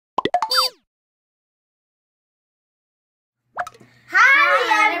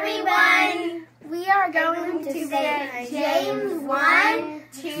going to say James 1,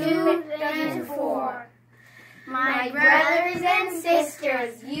 2, and 4. My brothers and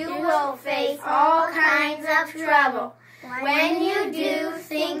sisters, you will face all kinds of trouble. When you do,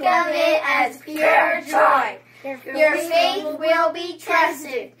 think of it as pure joy. Your faith will be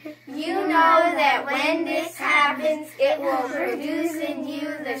trusted. You know that when this happens, it will produce in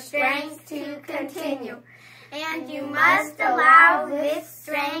you the strength to continue. And you must allow this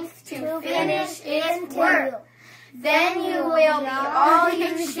strength to finish its work. Then you will be all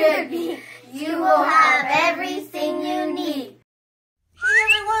you should be. You will have everything you need. Hey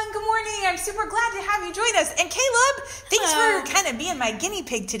everyone, good morning. I'm super glad to have you join us. And Caleb, thanks for kind of being my guinea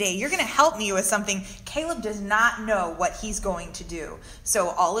pig today. You're going to help me with something. Caleb does not know what he's going to do. So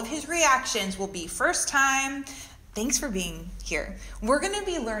all of his reactions will be first time. Thanks for being here. We're going to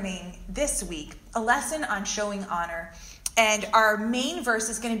be learning this week a lesson on showing honor. And our main verse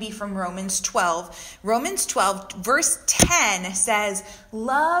is going to be from Romans 12. Romans 12, verse 10 says,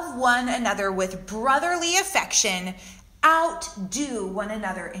 love one another with brotherly affection, outdo one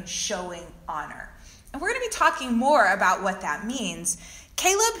another in showing honor. And we're going to be talking more about what that means.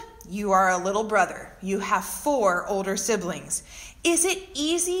 Caleb, you are a little brother. You have 4 older siblings. Is it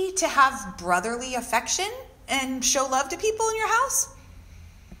easy to have brotherly affection and show love to people in your house?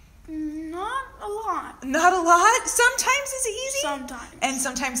 Not a lot. Not a lot? Sometimes is it easy? Sometimes. And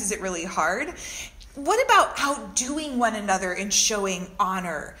sometimes is it really hard? What about outdoing one another in showing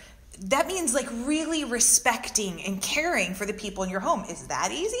honor? That means like really respecting and caring for the people in your home. Is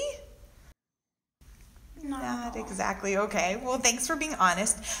that easy? Not exactly. Okay. Well, thanks for being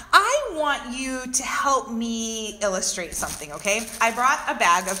honest. I want you to help me illustrate something, okay? I brought a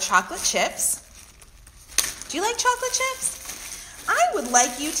bag of chocolate chips. Do you like chocolate chips? I would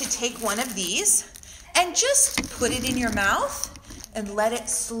like you to take one of these and just put it in your mouth and let it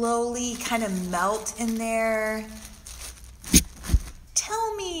slowly kind of melt in there.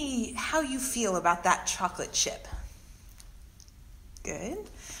 Tell me how you feel about that chocolate chip. Good.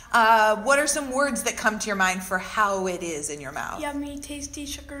 What are some words that come to your mind for how it is in your mouth? Yummy, tasty,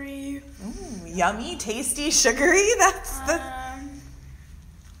 sugary. Ooh, yummy, tasty, sugary. That's the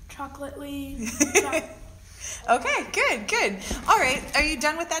Chocolately. Okay, good, good. All right, are you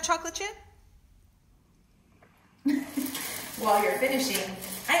done with that chocolate chip? While you're finishing,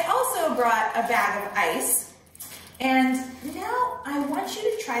 I also brought a bag of ice. And now I want you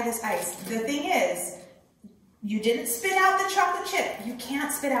to try this ice. The thing is, you didn't spit out the chocolate chip. You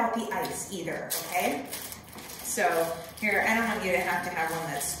can't spit out the ice either, okay? So here, I don't want you to have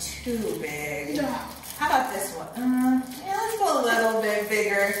one that's too big. How about this one? Yeah, let's go a little bit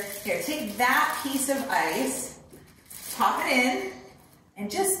bigger. Here, take that piece of ice, pop it in,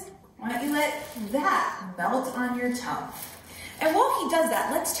 and just, why don't you let that melt on your tongue? And while he does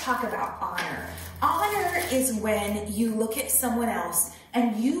that, let's talk about honor. Honor is when you look at someone else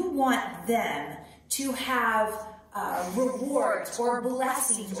and you want them to have rewards or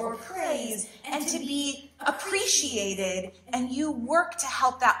blessings or praise and to be appreciated, and you work to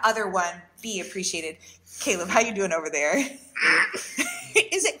help that other one be appreciated. Caleb, how you doing over there?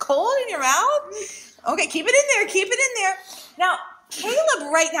 Is it cold in your mouth? Okay, keep it in there, keep it in there. Now,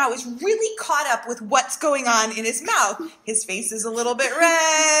 Caleb right now is really caught up with what's going on in his mouth. His face is a little bit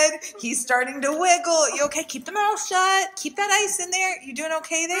red. He's starting to wiggle. You okay? Keep the mouth shut. Keep that ice in there. You doing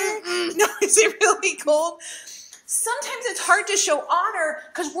okay there? No, is it really cold? Sometimes it's hard to show honor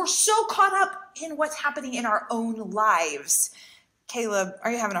because we're so caught up in what's happening in our own lives. Caleb,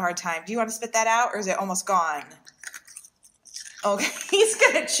 are you having a hard time? Do you want to spit that out or is it almost gone? Okay, he's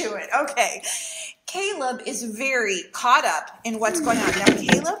going to chew it. Okay. Caleb is very caught up in what's going on. Now,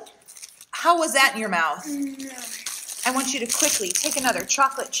 Caleb, how was that in your mouth? I want you to quickly take another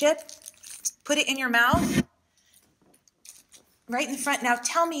chocolate chip, put it in your mouth, right in front. Now,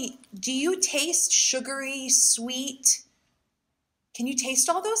 tell me, do you taste sugary, sweet? Can you taste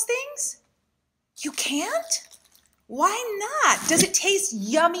all those things? You can't? Why not? Does it taste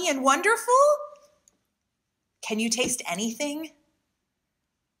yummy and wonderful? Can you taste anything?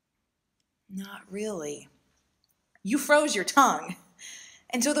 Not really. You froze your tongue.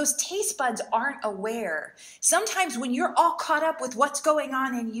 And so those taste buds aren't aware. Sometimes when you're all caught up with what's going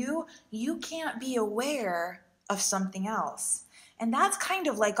on in you, you can't be aware of something else. And that's kind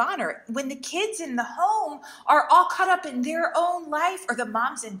of like honor. When the kids in the home are all caught up in their own life, or the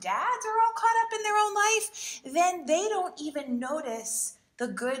moms and dads are all caught up in their own life, then they don't even notice the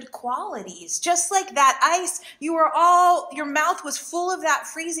good qualities. Just like that ice, your mouth was full of that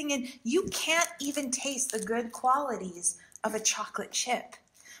freezing and you can't even taste the good qualities of a chocolate chip.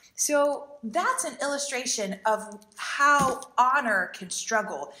 So that's an illustration of how honor can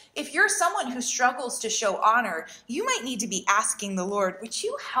struggle. If you're someone who struggles to show honor, you might need to be asking the Lord, would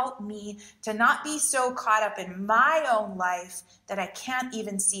you help me to not be so caught up in my own life that I can't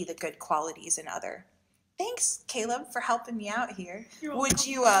even see the good qualities in other? Thanks, Caleb, for helping me out here. Would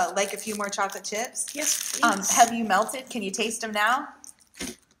you like a few more chocolate chips? Yes, please. Have you melted? Can you taste them now?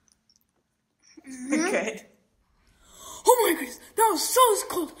 Mm-hmm. Good. Oh my goodness, that was so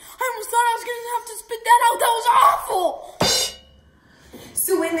cold. I almost thought I was going to have to spit that out. That was awful.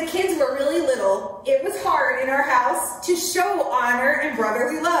 So when the kids were really little, it was hard in our house to show honor and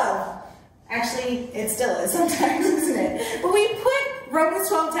brotherly love. Actually, it still is sometimes, isn't it? But we put Romans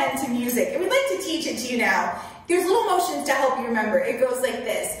 12:10 to music, and we'd like to teach it to you now. There's little motions to help you remember. It goes like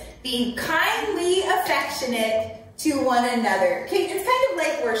this. Be kindly affectionate to one another. Okay, it's kind of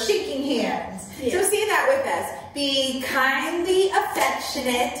like we're shaking hands. Yeah. So say that with us. Be kindly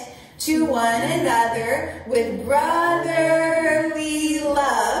affectionate to one another with brotherly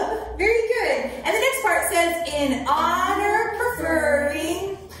love. Very good. And the next part says, in honor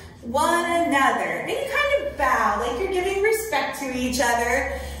preferring one another. Then you kind of bow, like you're giving respect to each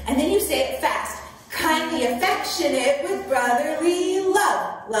other. And then you say it fast. Kindly affectionate with brotherly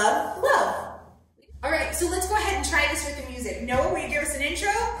love. Love, love. All right, so let's go ahead and try this with the music. Noah, will you give us an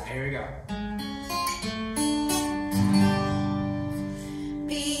intro? Here we go.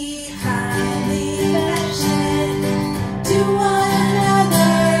 Be kindly affectionate to one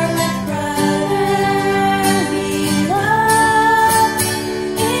another with brotherly love,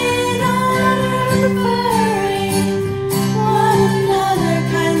 in honor preferring one another,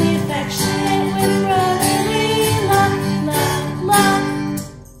 kindly affectionate with brotherly love, love, love.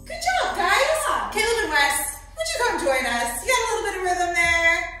 Good job, guys. Caleb and Wes, would you come join us? You got a little bit of rhythm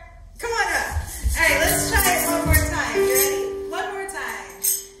there. Come on up. All right, let's try it one more time. You ready? One more time.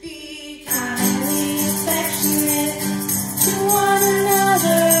 Be kindly affectionate to one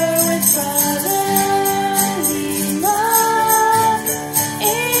another with brotherly love,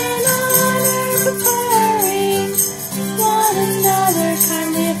 in honor preferring one another,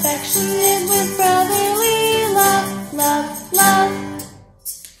 kindly affectionate with brotherly love, love, love.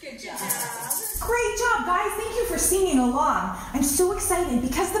 Good job. Great job, guys. Thank you for singing along. I'm so excited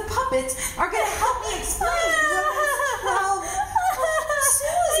because the puppets are going to help me explain. Well, Susie.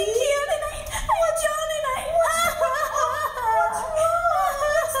 I can't, and I want John and I.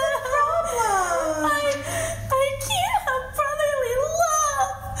 What's the problem? I can't have brotherly love.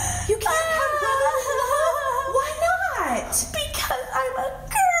 You can't have brotherly love? Why not? Because I'm a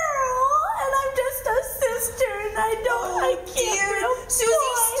girl and I'm just a sister and I can't.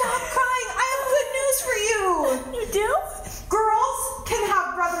 Susie, stop crying. I have good news for you. You do? Girls can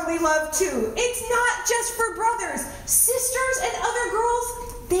have brotherly love too. It's not just for brothers. Sisters and other girls,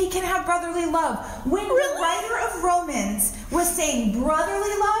 they can have brotherly love. When the writer of Romans was saying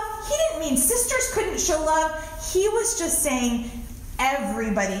brotherly love, he didn't mean sisters couldn't show love. He was just saying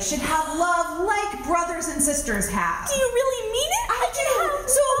everybody should have love like brothers and sisters have. Do you really mean it? I do.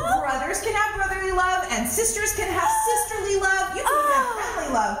 So brothers can have brotherly love and sisters can have sisterly love. You can have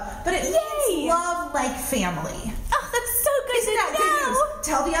family love, but it means love like family. Oh, that's so good. Isn't that good news?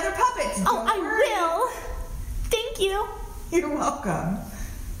 Tell the other puppets. Oh, I will. Thank you. You're welcome.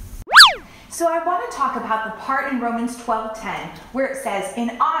 So I want to talk about the part in Romans 12:10 where it says,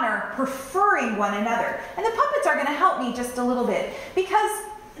 in honor, preferring one another. And the puppets are going to help me just a little bit because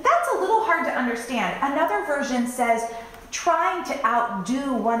that's a little hard to understand. Another version says, trying to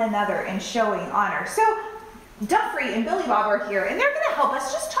outdo one another in showing honor. So Duffrey and Billy Bob are here, and they're going to help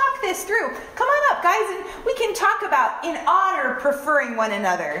us just talk this through. Come on up, guys, and we can talk about in honor, preferring one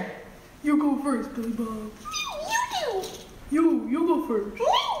another. You go first, Billy Bob. You do. You go first.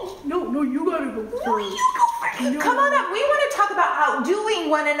 No, you gotta go first. No, you go first. No. Come on up. We want to talk about outdoing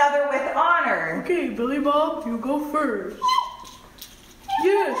one another with honor. Okay, Billy Bob, you go first.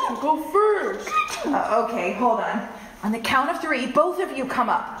 Yes, you go first. Okay, hold on. On the count of 3, both of you come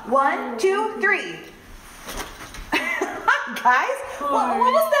up. 1, 2, 3. Hi, guys. What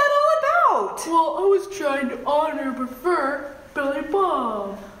was that all about? Well, I was trying to honor and prefer Billy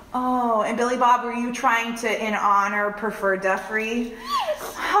Bob. Oh, and Billy Bob, were you trying to, in honor, prefer Duffrey?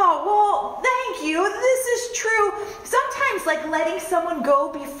 Oh, well, thank you. This is true. Sometimes, like letting someone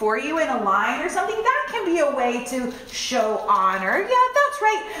go before you in a line or something, that can be a way to show honor. Yeah, that's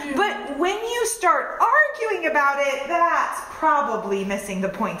right. Yeah. But when you start arguing about it, that's probably missing the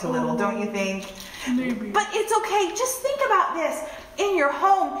point a little, don't you think? Maybe. But it's okay. Just think about this. In your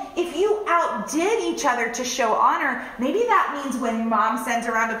home, if you outdid each other to show honor, maybe that means when mom sends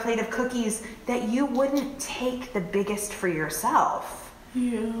around a plate of cookies that you wouldn't take the biggest for yourself.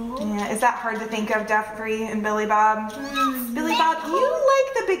 Yeah, is that hard to think of, Jeffrey and Billy Bob? Billy Bob, you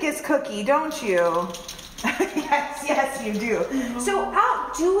like the biggest cookie, don't you? yes, you do. So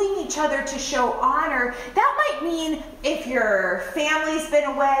outdoing each other to show honor, that might mean if your family's been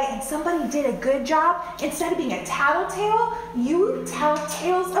away and somebody did a good job, instead of being a tattletale, you tell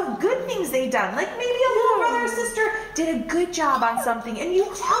tales of good things they've done. Like maybe a little brother or sister did a good job on something and you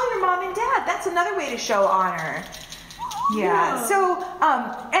tell your mom and dad. That's another way to show honor. Yeah, so,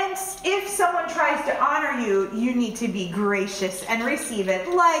 and if someone tries to honor you, you need to be gracious and receive it.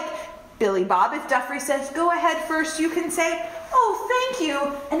 Like Billy Bob, if Jeffrey says, go ahead first, you can say, oh, thank you.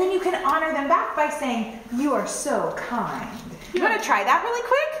 And then you can honor them back by saying, you are so kind. You want to try that really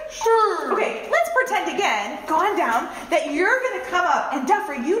quick? Sure. Okay, let's pretend again, go on down, that you're going to come up and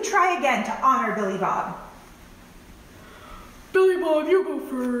Jeffrey, you try again to honor Billy Bob. Billy Bob, you go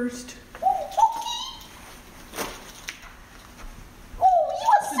first.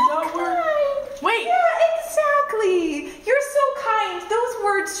 Wait. Yeah, exactly. You're so kind. Those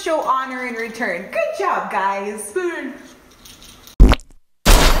words show honor in return. Good job, guys. Thanks.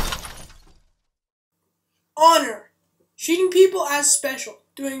 Honor. Treating people as special,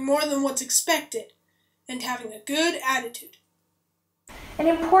 doing more than what's expected, and having a good attitude. An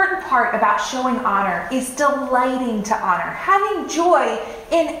important part about showing honor is delighting to honor, having joy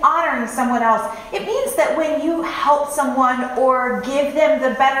in honoring someone else. It means that when you help someone or give them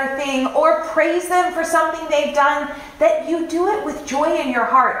the better thing or praise them for something they've done, that you do it with joy in your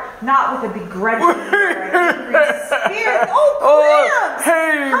heart, not with a begrudging or angry spirit. Oh, Gramps!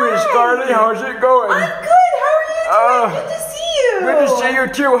 Hey, Miss Carlee, how's it going? I'm good. How are you doing? Good to see you. Good to see you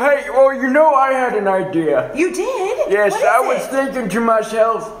too. Hey, well, you know, I had an idea. You did? Yes, What is I was it? thinking to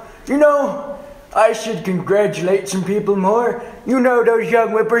myself, you know, I should congratulate some people more. You know, those young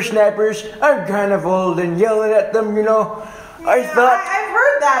whippersnappers. I'm kind of old and yelling at them, you know. I thought, I've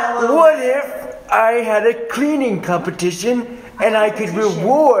heard that a little what bit. if I had a cleaning competition and I could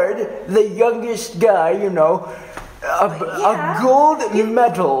reward the youngest guy, you know, a gold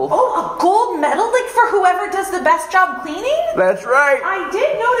medal. Oh, a gold medal? Like for whoever does the best job cleaning? That's right. I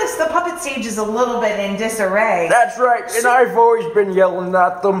did notice the puppet stage is a little bit in disarray. That's right, and I've always been yelling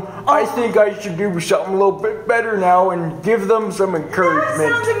at them. I think I should do something a little bit better now and give them some encouragement. That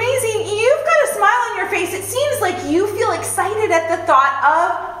sounds amazing. You've got a smile on your face. It seems like you feel excited at the thought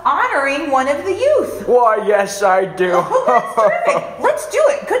of honoring one of the youth. Why, yes, I do. Oh, that's terrific. Let's do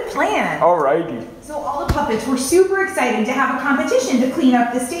it. Good plan. Alrighty. So all the puppets were super excited to have a competition to clean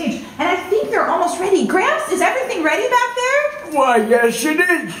up the stage. And I think they're almost ready. Gramps, is everything ready back there? Why, yes, it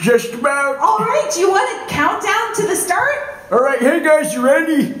is, just about. All right, do you want to count down to the start? Alright, hey guys, you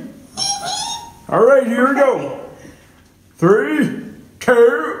ready? Alright, here we go. 3,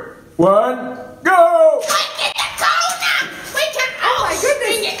 2, 1, go! Get the cone! We can. Oh my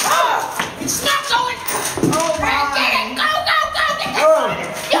goodness! Oh, it's not going. Oh my. Get it! Go! Get the Oh. cone!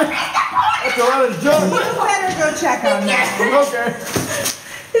 You missed the corner! That's a lot of junk. You better go check on that. Okay.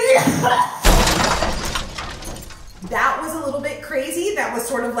 That was a little bit crazy. That was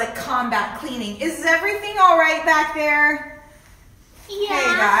sort of like combat cleaning. Is everything all right back there? Yeah.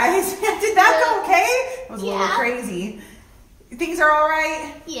 Hey guys, did that go okay? That was a little Yeah. crazy. Things are all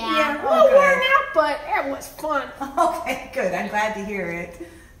right? Yeah. Oh, Well, good. worn out, but it was fun. Okay, good. I'm glad to hear it.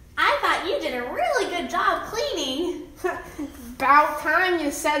 I thought you did a really good job cleaning. About time you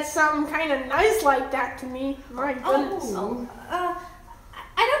said something kind of nice like that to me. My goodness.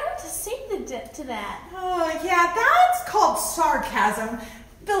 I don't know what to say to that. Oh, yeah, that's called sarcasm.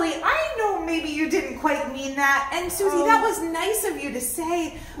 Billy, I know maybe you didn't quite mean that. And Susie, that was nice of you to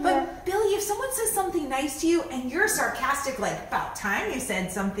say. But Billy, if someone says something nice to you and you're sarcastic, like about time you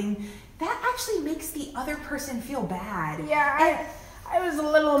said something, that actually makes the other person feel bad. Yeah, I was a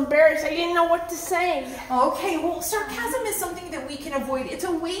little embarrassed. I didn't know what to say. Okay, well, sarcasm is something that we can avoid. It's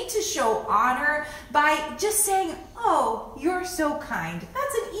a way to show honor by just saying, oh, you're so kind.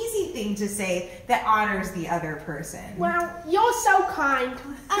 That's an easy thing to say that honors the other person. Well, you're so kind.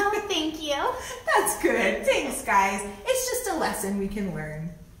 Oh, thank you. That's good. Thanks, guys. It's just a lesson we can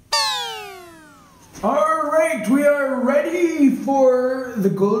learn. Alright, we are ready for the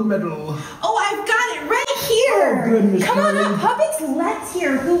gold medal. Oh, I've got it right here. Oh, goodness, Come on darling. up, puppets. Let's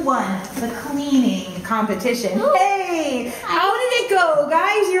hear who won the cleaning competition. Hey, how did it go,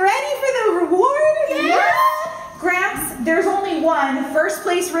 guys? You ready for the reward? Yeah. Gramps, there's only one first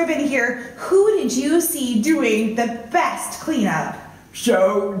place ribbon here. Who did you see doing the best cleanup?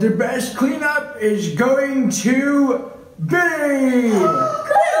 So, the best cleanup is going to Billy!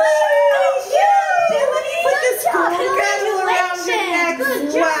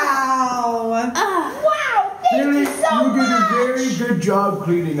 Good job. Billy, you did a very good Good job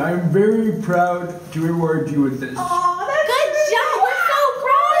cleaning. I am very proud to reward you with this. Oh, that's Good job. We're so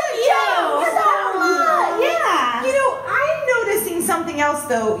proud of you. Yeah. You know, I'm noticing something else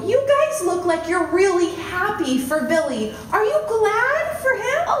though. You guys look like you're really happy for Billy. Are you glad for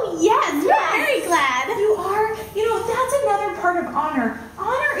him? Oh, yes. We're very glad. You are? You know, that's another part of honor.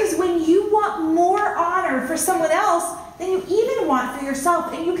 Honor is when you want more honor for someone else than you even want for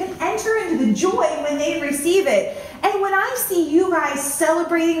yourself, and you can enter into the joy when they receive it. And when I see you guys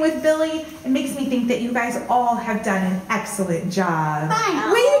celebrating with Billy, it makes me think that you guys all have done an excellent job.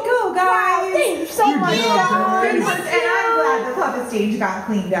 Wow. Way to go, guys! Wow, thanks so much, guys. And I'm glad the puppet stage got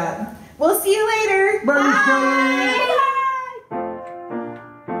cleaned up. We'll see you later. Bye, Carlee.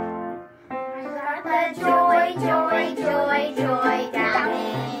 The joy, joy, joy, joy down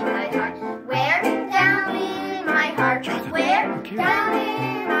in my heart. Where? Down in my heart. Where? Down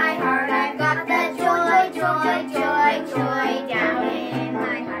in my heart. I've got the joy, joy, joy, joy down in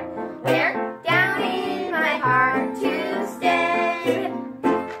my heart. Where? Down in my heart to stay.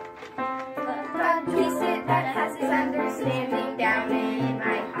 The peace that passes understanding down in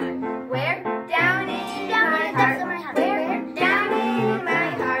my heart. Where? Down in my heart. Where? Down in my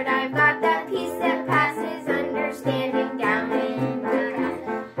heart. I've got the peace that passes understanding down in my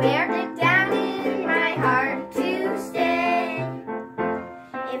heart. Where? Down in my heart to stay.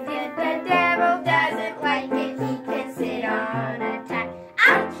 If the devil doesn't like it, he can sit on attack.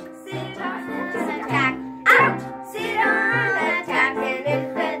 Ouch! Sit on attack. Ouch! Sit on attack. And if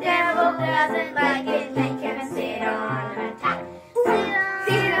the devil doesn't like it, he can sit on attack.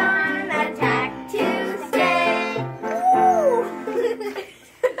 Sit on attack to stay.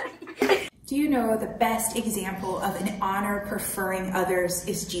 Do you know the best example of an honor preferring others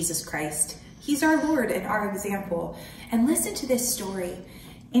is Jesus Christ? He's our Lord and our example. And listen to this story.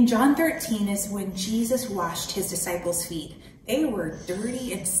 In John 13 is when Jesus washed his disciples' feet. They were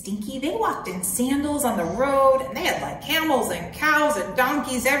dirty and stinky. They walked in sandals on the road, and they had like camels and cows and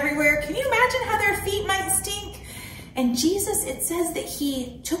donkeys everywhere. Can you imagine how their feet might stink? And Jesus, it says that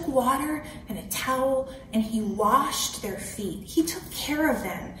he took water and a towel and he washed their feet. He took care of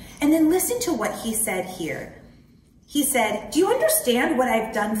them. And then listen to what he said here. He said, "Do you understand what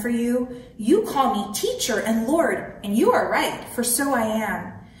I've done for you? You call me teacher and Lord, and you are right, for so I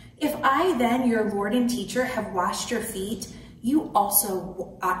am. If I then, your Lord and teacher, have washed your feet, you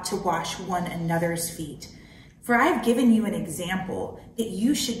also ought to wash one another's feet. For I have given you an example that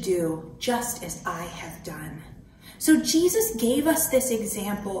you should do just as I have done." So Jesus gave us this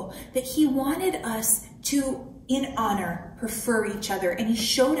example that he wanted us to, in honor, prefer each other. And he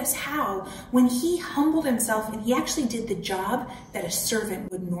showed us how when he humbled himself and he actually did the job that a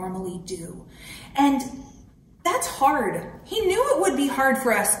servant would normally do. And that's hard. He knew it would be hard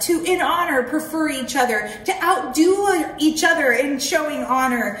for us to, in honor, prefer each other, to outdo each other in showing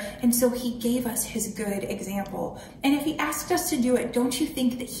honor. And so he gave us his good example. And if he asked us to do it, don't you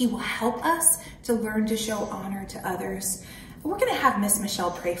think that he will help us to learn to show honor to others? We're going to have Miss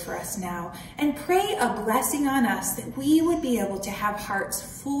Michelle pray for us now and pray a blessing on us that we would be able to have hearts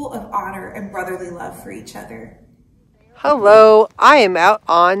full of honor and brotherly love for each other. Hello, I am out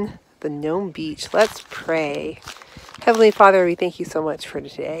on the Nome Beach. Let's pray. Heavenly Father, we thank you so much for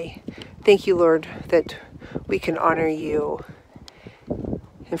today. Thank you, Lord, that we can honor you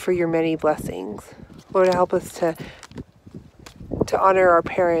and for your many blessings. Lord, help us to honor our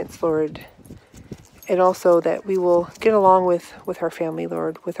parents, Lord, and also that we will get along with our family,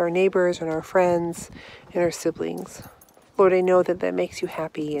 Lord, with our neighbors and our friends and our siblings. Lord, I know that that makes you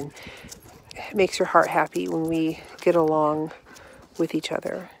happy and it makes your heart happy when we get along with each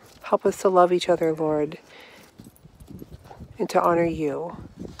other. Help us to love each other, Lord, and to honor you.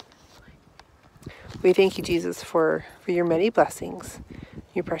 We thank you, Jesus, for your many blessings. In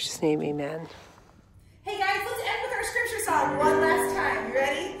your precious name, amen. Hey guys, let's end with our scripture song one last time. You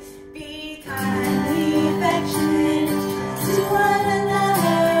ready? Be kind.